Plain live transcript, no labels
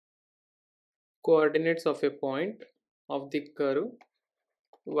coordinates of a point of the curve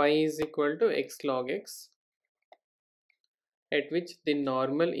y is equal to x log x, at which the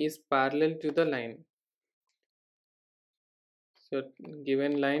normal is parallel to the line. So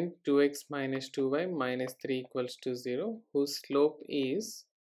given line 2x minus 2y minus 3 equals to 0, whose slope is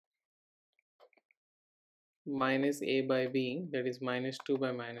minus a by b, that is minus 2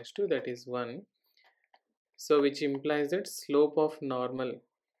 by minus 2, that is 1. So which implies that slope of normal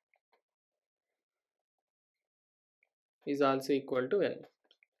is also equal to L,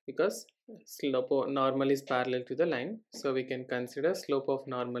 because slope of normal is parallel to the line. So we can consider slope of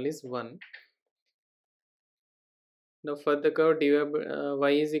normal is 1. Now for the curve y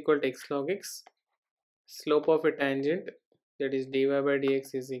is equal to x log x, slope of a tangent, that is dy by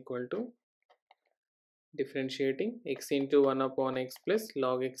dx, is equal to differentiating x into 1 upon x plus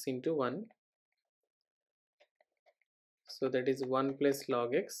log x into 1. So that is 1 plus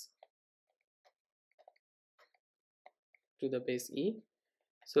log x to the base e.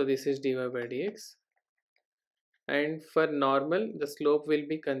 So this is dy by dx. And for normal, the slope will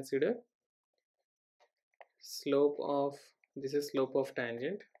be considered slope of, this is slope of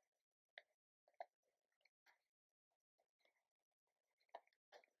tangent,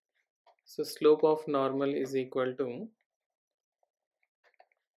 so slope of normal is equal to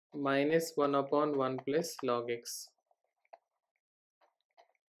minus 1 upon 1 plus log x,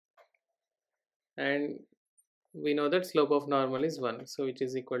 and we know that slope of normal is 1, so it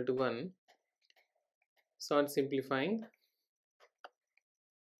is equal to 1. So on simplifying,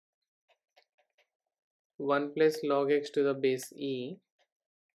 1 plus log x to the base e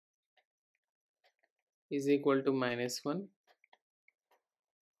is equal to minus 1,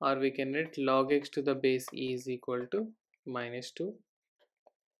 or we can write log x to the base e is equal to minus 2.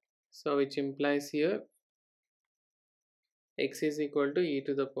 So which implies here x is equal to e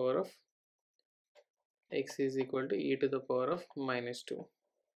to the power of minus 2.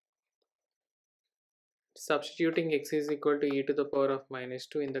 Substituting x is equal to e to the power of minus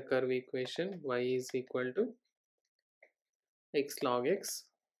 2 in the curve equation, y is equal to x log x,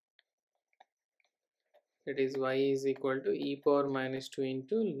 that is y is equal to e power minus 2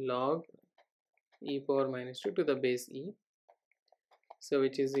 into log e power minus 2 to the base e, so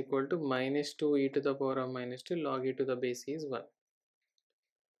which is equal to minus 2 e to the power of minus 2 log e to the base e is 1.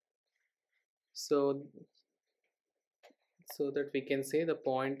 So that we can say the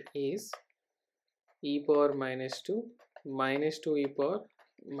point is e power minus 2 e power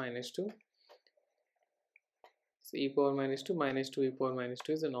minus 2. So e power minus 2 e power minus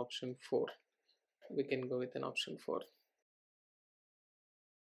 2 is an option 4. We can go with an option 4.